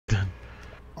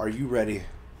Are you ready?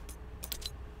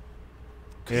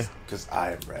 Yeah. Because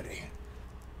I am ready.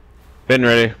 Been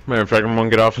ready. Matter of fact, I'm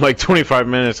gonna get off in like 25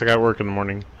 minutes. I got work in the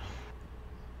morning.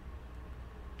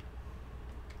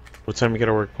 What time you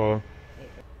gotta work, Paula? 8:30.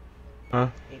 Huh?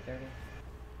 8:30.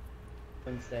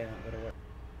 Wednesday I won't go to work.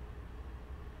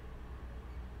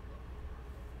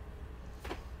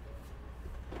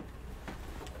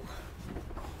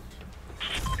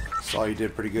 Saw you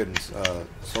did pretty good in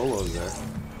solos there.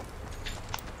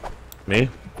 Me?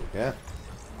 Yeah.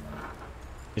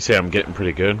 You say I'm getting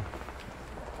pretty good?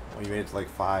 Well, you made it to like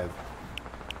 5.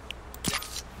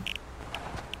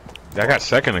 I got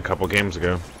second a couple games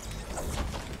ago.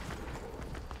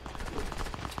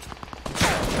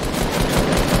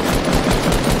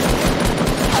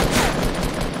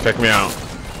 Check me out.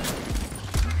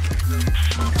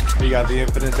 You got the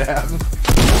infinite dab.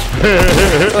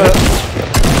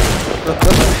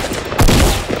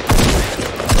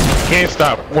 Can't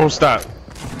stop. Won't stop.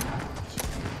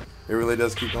 It really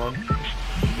does keep going.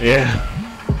 Yeah.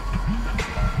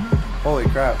 Holy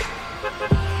crap.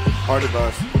 Party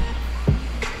bus.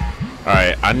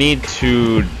 Alright, I need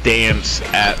to dance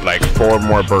at like 4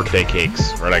 more birthday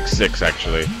cakes. Or like 6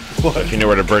 actually. What? If you know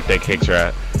where the birthday cakes are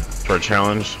at for a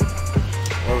challenge.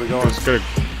 Where are we going? Let's go to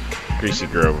Greasy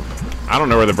Grove. I don't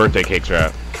know where the birthday cakes are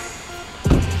at.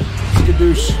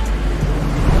 Skadoosh.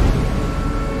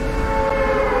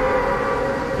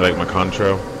 You like my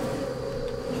contro?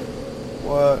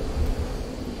 What?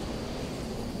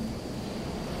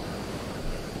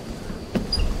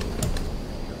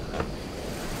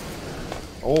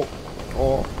 Oh.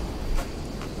 Oh.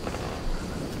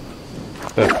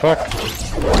 The fuck?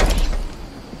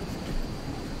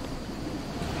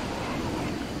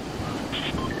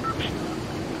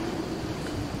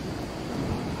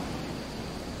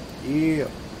 Yeah.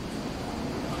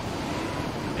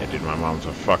 Yeah, dude, my mom's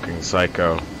a fucking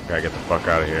psycho. Gotta get the fuck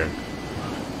out of here.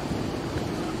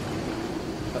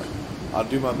 I'll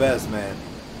do my best, man.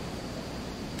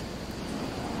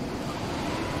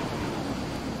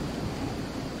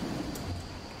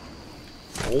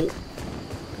 Oh.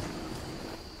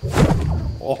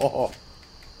 Oh.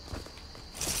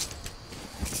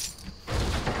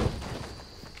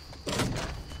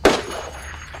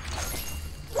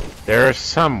 There's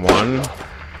someone.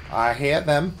 I hear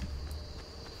them.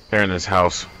 They're in this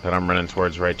house that I'm running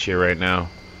towards right here, right now.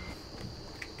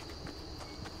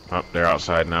 Oh, they're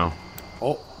outside now.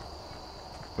 Oh.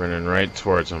 Running right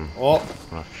towards them. Oh. I'm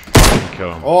gonna fucking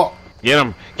kill him. Oh. Get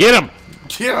him! Get him!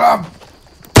 Get him!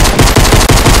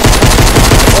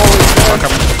 Fuck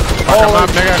him! Fuck him up,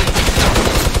 nigga!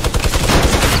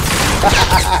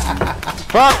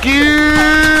 Fuck you!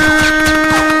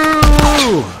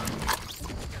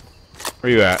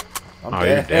 Where you at? I'm Oh,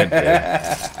 dead. you're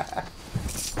dead,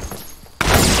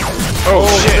 Oh,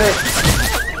 shit!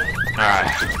 Ah,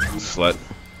 slut.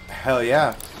 Hell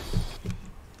yeah.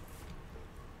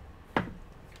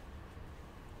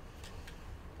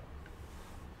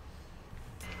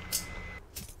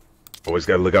 Always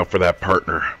gotta look out for that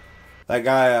partner. That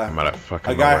guy, I'm out of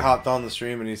fucking a guy nowhere. hopped on the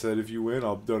stream and he said, if you win,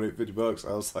 I'll donate $50.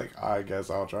 I was like, I guess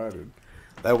I'll try, dude.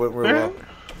 That went real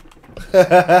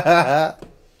well.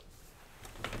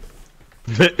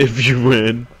 If you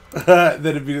win.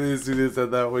 Then immediately as soon as he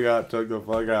said that, we got took the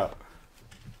fuck out.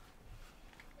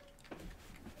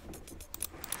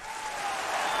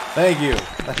 Thank you.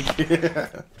 Thank you.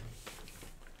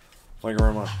 Thank you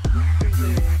very much.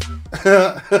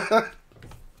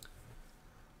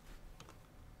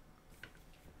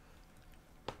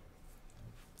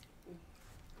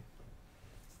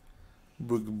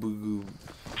 Booga booga.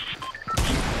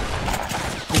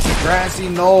 It's a grassy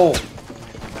knoll.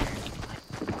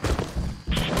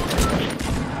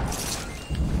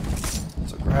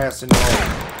 It's a grassy knoll.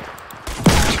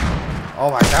 Oh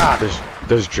my god.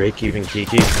 Does Drake even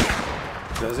Kiki?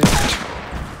 Does he?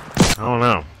 I don't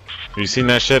know. Have you seen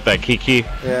that shit? That Kiki?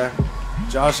 Yeah.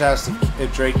 Josh asked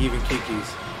if Drake even kikis.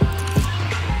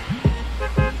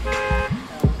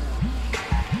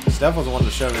 Steph was the one to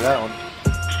show me that one.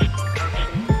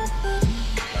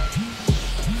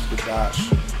 Good gosh.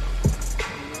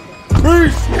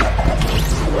 Peace!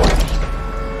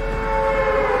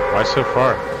 Why so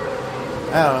far?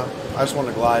 I don't know. I just want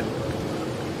to glide.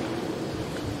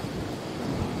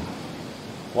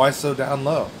 Why so down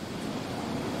low?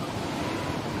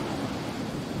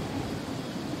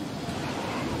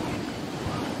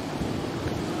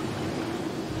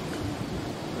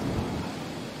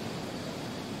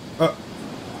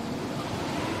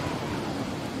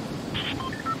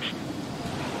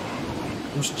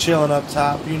 I'm just chilling up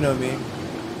top, you know me.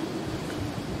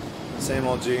 Same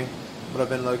old G, but I've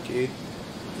been low key.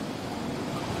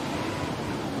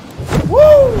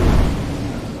 Woo!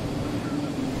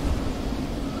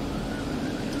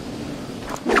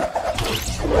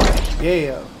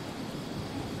 Yeah.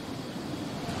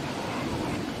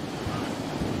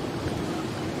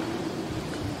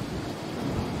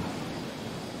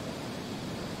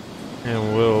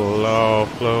 And we'll all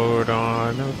float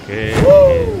on, okay.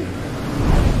 Woo!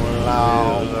 We'll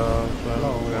all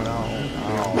float on.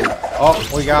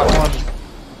 Oh, we got one.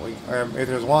 If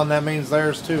there's one, that means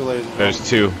there's two, ladies and There's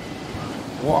two.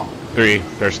 Walk. Three.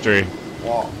 There's three.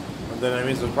 Walk. And then that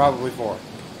means there's probably four.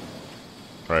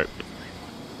 Right.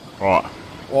 Oh.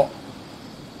 Walk.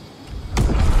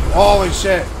 Holy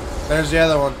shit. There's the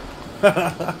other one.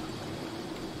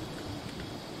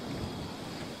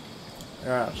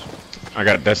 Gosh. I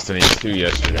got Destiny 2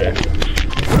 yesterday.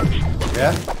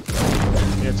 Yeah?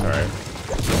 It's alright.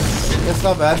 It's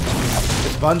not bad.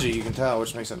 It's Bungie, you can tell,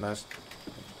 which makes it nice.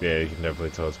 Yeah, you can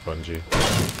definitely tell it's Bungie.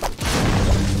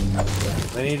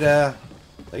 They need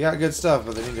they got good stuff,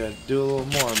 but they need to do a little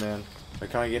more, man. They're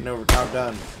kind of getting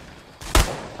outdone.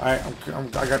 Alright,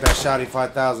 I got that shoddy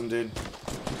 5000, dude.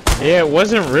 Yeah, it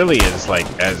wasn't really as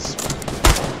badass.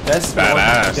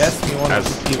 Destiny 1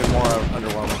 was even more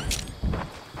underwhelming.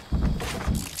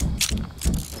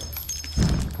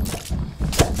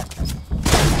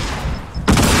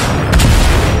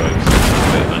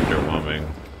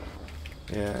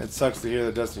 Yeah, it sucks to hear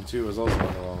that Destiny 2 was also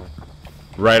underwhelming.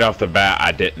 Right off the bat,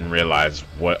 I didn't realize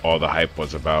what all the hype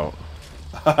was about.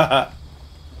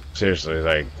 Seriously,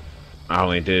 like, I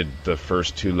only did the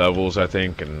first 2 levels, I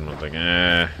think, and I was like,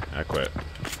 I quit.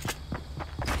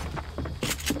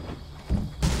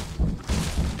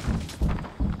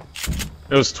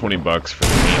 It was $20 for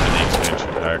the game and the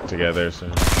expansion pack together, so.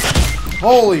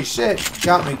 Holy shit!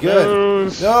 Got me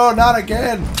good. No, not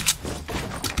again!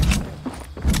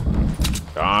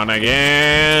 Gone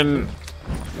again!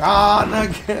 Gone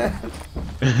again!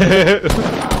 I'm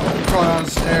going down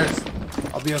the stairs.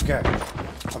 I'll be okay.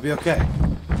 I'll be okay.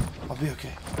 I'll be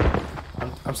okay.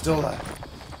 I'm still alive.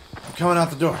 I'm coming out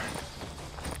the door.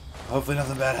 Hopefully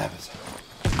nothing bad happens.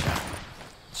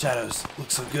 Shadows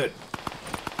look so good.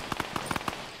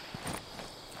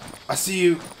 I see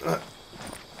you.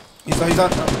 He's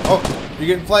on. Oh, you're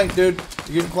getting flanked, dude.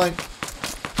 You're getting flanked.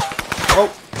 Oh,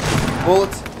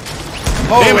 bullets.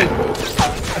 Oh, damn it!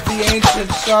 The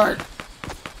ancient shark.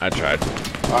 I tried.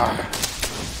 Ah.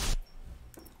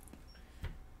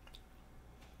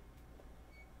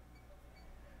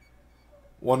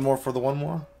 One more for the one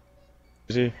more?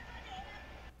 Is he?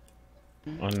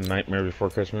 On Nightmare Before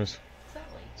Christmas?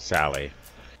 Sally.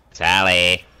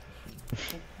 Sally.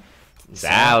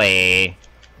 Sally.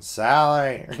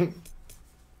 Sally.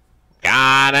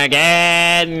 Gone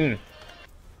again!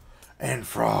 And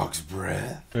Frog's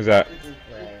breath. Who's that?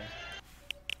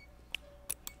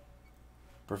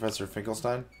 Professor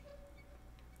Finkelstein?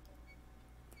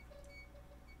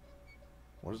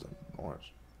 What is that noise?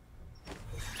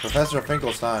 Professor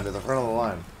Finkelstein to the front of the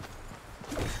line.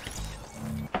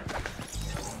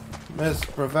 Miss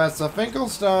Professor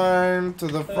Finkelstein to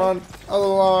the front of the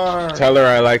line. Tell her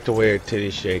I like the way her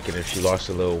titties shake, and if she lost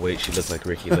a little weight, she looked like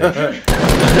Ricky Lake.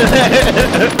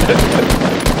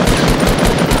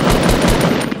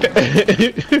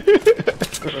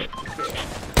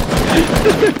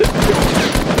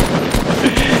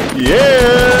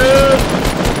 Yeah!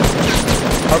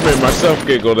 I made myself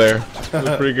giggle there. It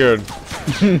was pretty good.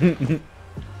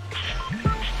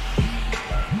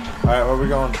 Alright, where are we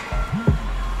going?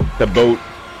 The boat.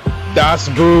 Das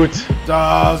Boot.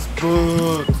 Das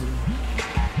Boot.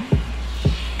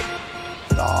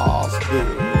 Das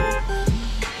Boot.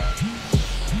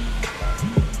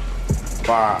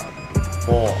 5,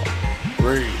 4,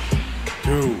 3,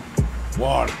 2,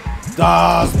 1.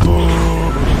 Das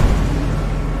Boot.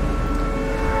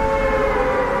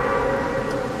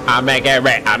 I make it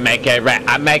rain, I make it rain,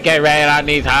 I make it rain on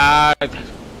these hearts.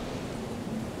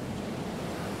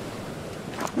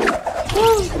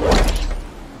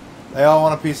 They all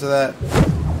want a piece of that.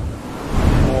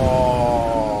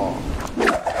 Whoa.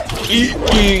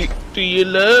 Do you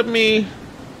love me?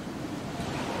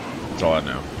 That's all I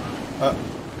know.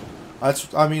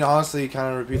 I mean, honestly, he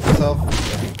kind of repeats himself a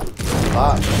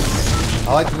lot.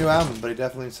 I like the new album, but he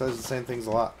definitely says the same things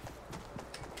a lot.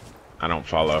 I don't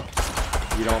follow.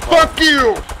 You don't follow? Fuck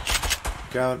you!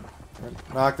 Going.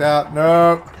 Knocked out.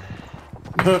 No.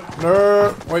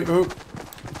 No. Wait, who?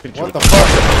 What the fuck?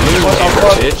 What the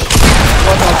fuck? Bitch.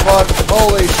 What the fuck?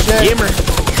 Holy shit. Gamer.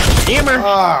 Gamer.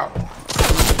 Oh.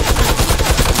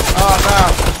 Oh,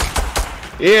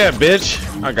 no. Yeah, bitch.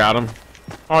 I got him.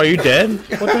 Oh, you dead?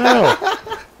 What the hell?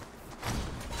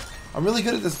 I'm really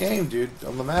good at this game, dude.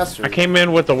 I'm the master. I came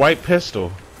in with the white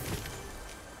pistol.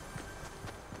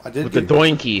 I did with get, the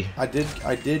doinky. I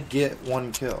did get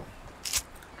 1 kill.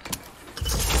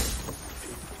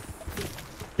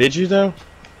 Did you though?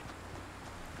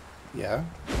 Yeah.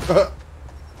 Oh.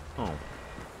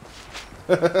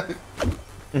 Well,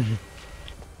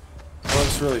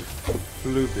 it's really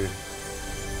floopy.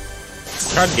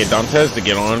 Tried to get Dantes to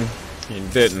get on. He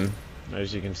didn't,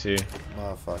 as you can see.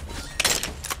 Motherfuckers.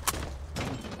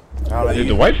 Dude,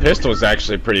 the white pistol is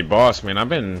actually pretty boss, man.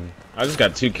 I just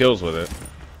got 2 kills with it.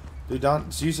 Dude,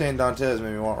 so you saying Dantes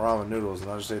made me want ramen noodles,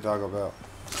 and I just say Taco Bell.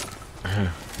 I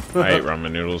ate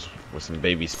ramen noodles with some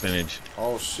baby spinach.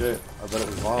 Oh shit! I bet it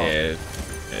was bomb. Yeah, it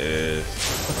is.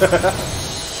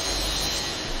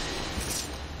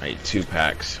 I ate 2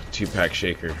 packs, 2-pack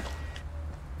shaker.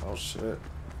 Oh shit!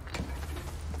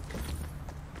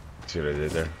 See what I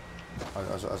did there?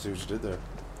 I see what you did there.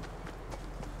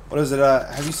 What is it?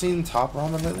 Have you seen Top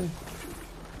Ramen lately?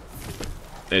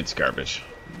 It's garbage.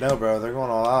 No, bro. They're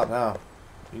going all out now.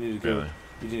 You need to go. Really?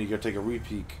 You need to go take a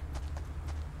re-peek.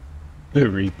 The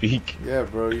repeak. Yeah,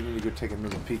 bro. You need to go take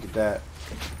another peek at that.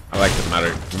 I like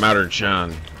the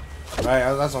Matter-chan.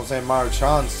 Right. That's what I'm saying.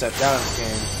 Maruchan stepped down in this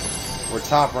game, where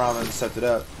Top Ramen stepped it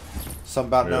up. Something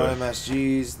about no Really?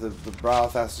 MSGs. The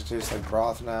broth has to taste like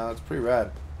broth now. It's pretty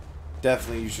rad.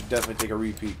 Definitely, you should definitely take a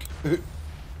re-peek.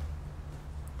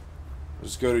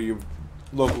 Just go to your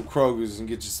local Kroger's and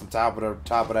get you some top of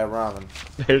that ramen.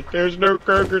 There's no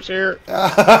Kroger's here.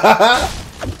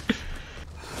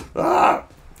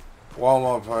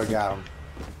 Walmart probably got them.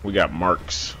 We got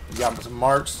Marks. You got some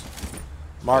Marks.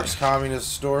 Marks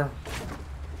Communist Store.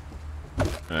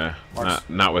 Marks.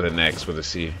 Not with an X, with a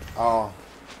C. Oh,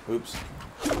 oops.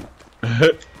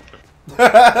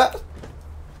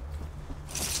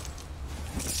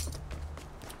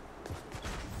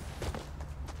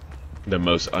 The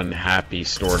most unhappy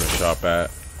store to shop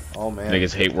at. Oh man.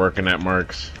 Niggas hate working at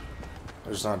Marks.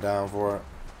 They're just not down for it.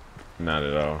 Not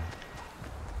at all.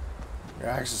 Your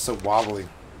axe is so wobbly.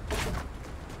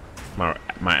 My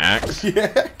axe?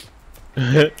 Yeah.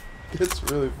 It's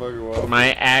really fucking wobbly.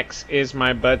 My axe is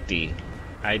my buddy.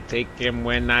 I take him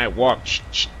when I walk.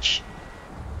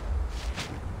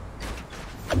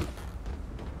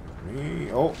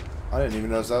 Oh, I didn't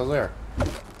even notice I was there.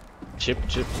 Chip.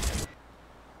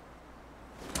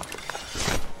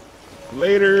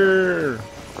 Later.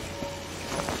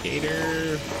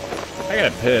 Gator. I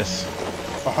gotta piss.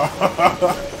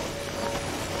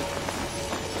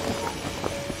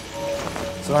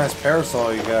 It's a nice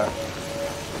parasol you got.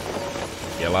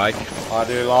 You like? I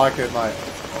do like it, mate.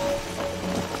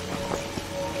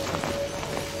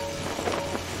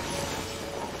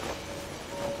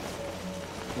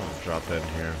 I'll drop that in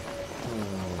here.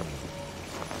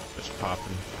 Just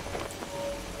popping.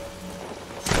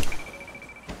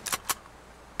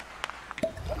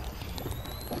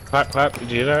 Clap. Did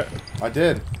you hear that? I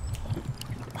did.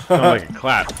 Sounded like a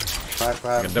clap. Clap.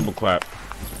 Like a double clap.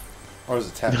 Or is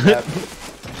it tap tap?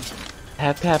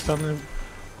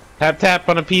 Tap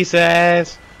on a piece of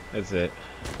ass. That's it.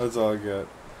 That's all I got.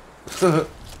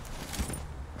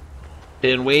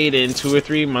 Been waiting 2 or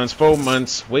 3 months, 4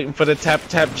 months, waiting for the tap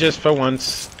just for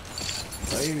once.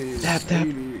 Ladies, Tap.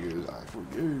 ladies, I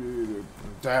forget it.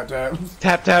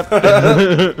 Tap. Tap.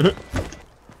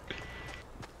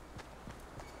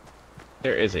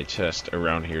 There is a chest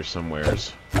around here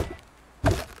somewheres.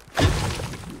 Well,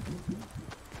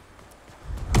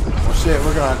 shit,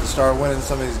 we're gonna have to start winning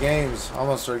some of these games. I'm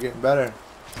gonna start getting better.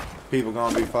 People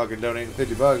gonna be fucking donating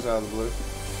 $50 out of the blue.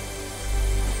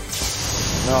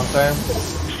 Know what I'm saying?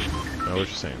 Know what you're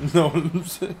saying? Know what I'm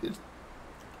saying?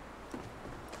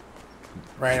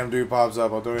 Random dude pops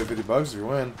up, I'll donate $50 if you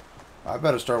win. I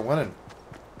better start winning.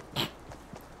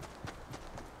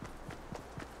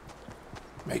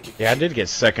 Make it. Yeah, I did get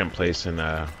 2nd place in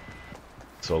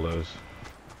solos.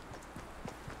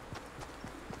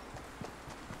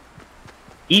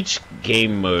 Each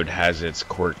game mode has its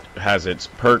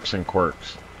perks and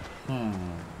quirks.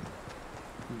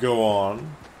 Go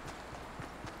on.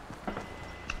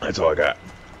 That's all I got.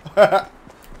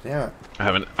 Damn it.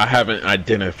 I haven't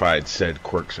identified said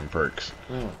quirks and perks.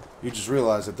 You just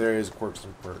realized that there is quirks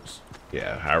and perks.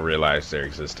 Yeah, I realized their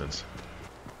existence.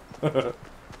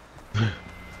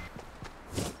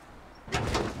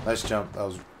 Nice jump. That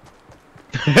was.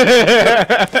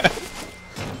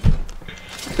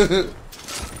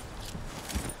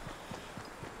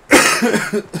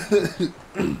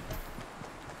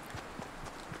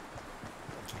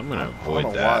 I'm gonna I avoid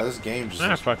don't know that. why this game just.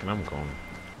 Nah, fucking, I'm going.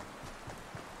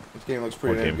 This game looks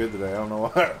pretty What damn game? good today. I don't know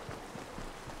why.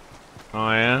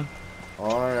 Oh yeah.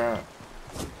 Oh yeah.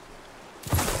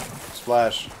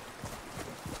 Splash.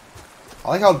 I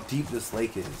like how deep this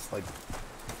lake is. Like,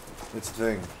 It's a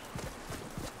thing.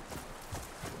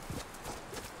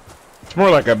 It's more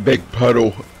like a big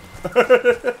puddle.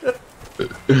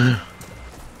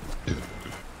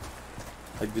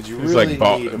 Like, did you It's really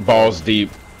like need a balls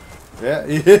deep. Yeah,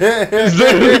 yeah. It's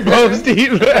literally balls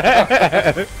deep.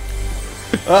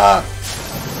 Ah.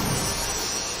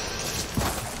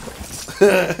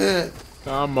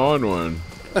 I'm on one.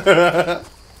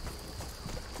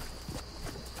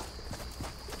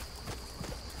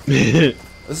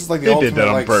 This is like the They ultimate, did that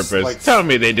on like, purpose. like, Tell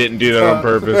me they didn't do that on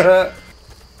purpose.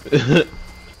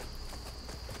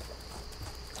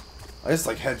 I just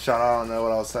like headshot. I don't know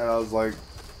what I was saying. I was like,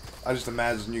 I just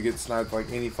imagine you get sniped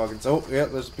like any fucking. Oh, yeah,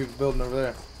 there's people building over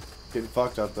there. Getting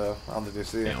fucked up though. I don't think they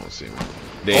see They it. don't see me.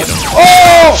 They don't.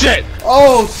 Oh Shit!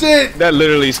 Oh shit! That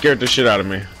literally scared the shit out of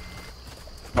me.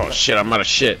 Oh shit! I'm out of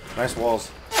shit. Nice walls.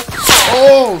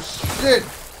 Oh shit!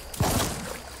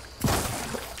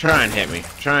 Try and hit me.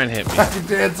 Try and hit me. I can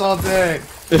dance all day.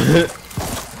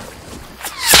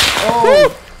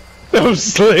 Oh! That was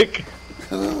slick.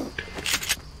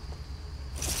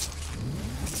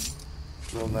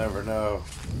 We'll never know.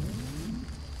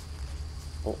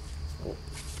 Oh. Oh.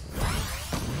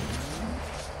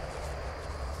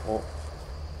 Oh.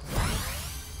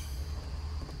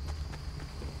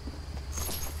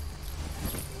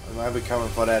 I might be coming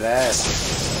for that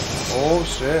ass. Oh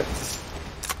shit.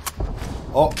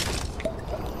 Oh.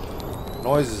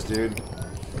 Noises, dude.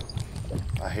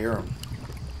 I hear them.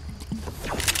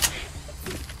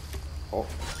 Oh.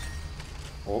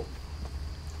 Oh.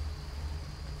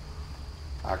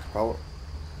 Acapella.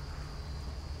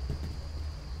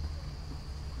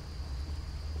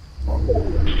 Oh.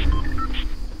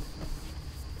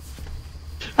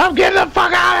 I'm getting the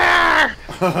fuck out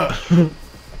of here!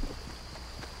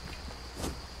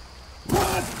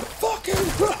 Run! Fucking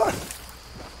run!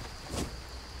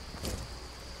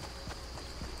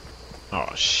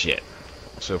 Oh shit.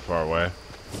 So far away.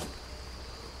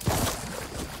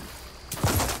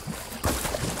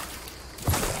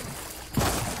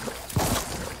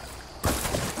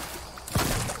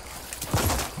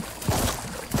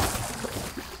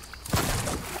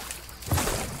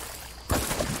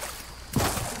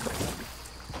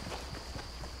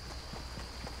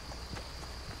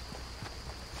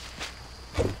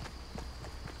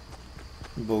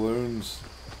 Balloons.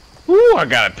 Ooh, I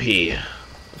gotta pee.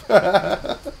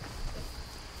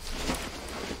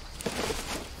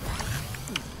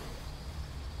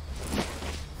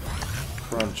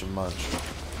 Crunch and munch.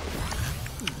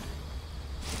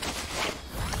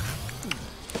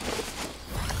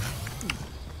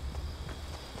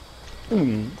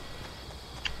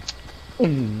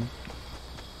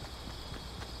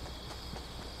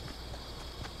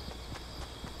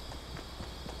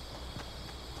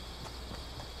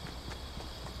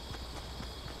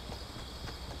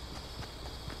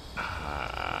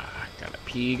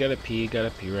 Gotta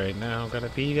pee right now. Gotta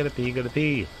pee. The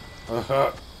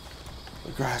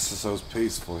grass is so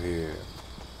peaceful here.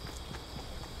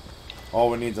 All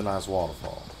we need is a nice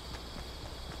waterfall.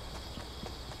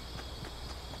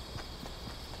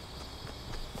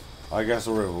 I guess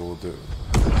a river will do.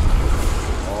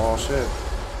 Oh shit.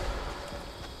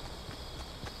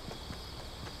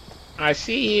 I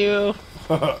see you.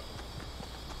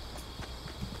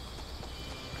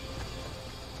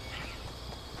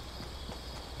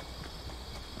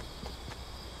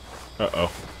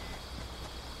 Uh-oh.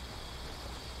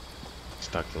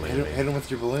 Stuck the lady. Hit him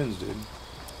with your balloons, dude.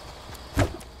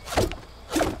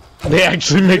 They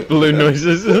actually make balloon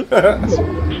noises.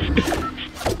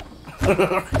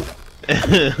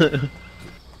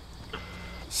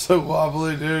 So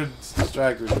wobbly, dude. It's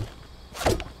distracting.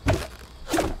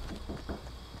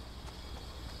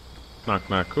 Knock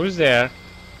knock. Who's there?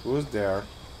 Who's there?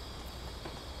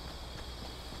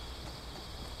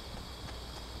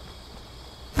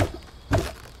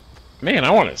 Man,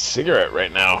 I want a cigarette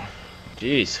right now.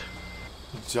 Jeez.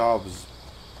 Jobs.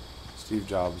 Steve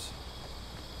Jobs.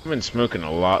 I've been smoking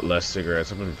a lot less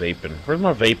cigarettes. I've been vaping. Where's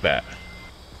my vape at?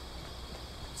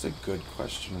 That's a good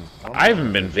question. I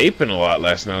haven't been vaping a lot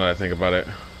less now that I think about it.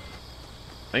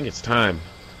 I think it's time.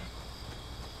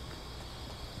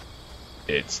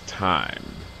 It's time.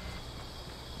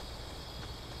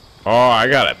 Oh, I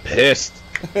got it pissed.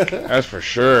 That's for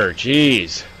sure.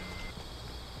 Jeez.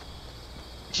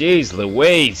 Jeez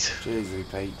Louise. Jeezy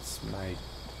Pates, mate.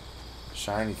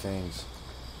 Shiny things.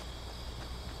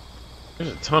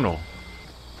 There's a tunnel.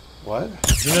 What?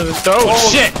 You know this? Oh,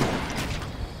 shit!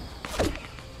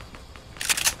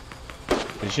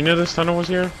 Did you know this tunnel was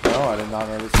here? No, I did not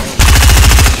know this thing.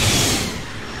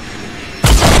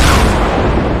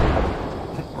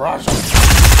 Rush.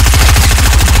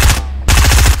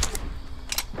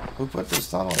 Who put this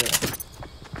tunnel here?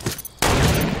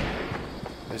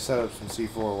 They set up some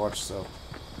C4. Watch yourself.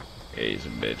 Yeah, he's a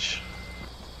bitch.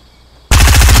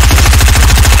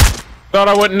 Thought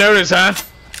I wouldn't notice, huh?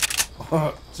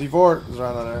 C4 is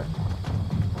around there.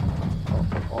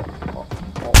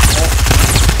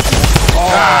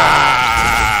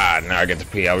 Ah! Now I get to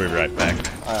pee. I'll be right back.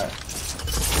 Alright.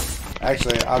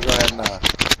 Actually, I'll go ahead and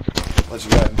let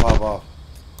you go ahead and pop off.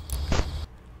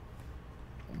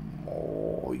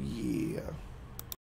 Oh, yeah.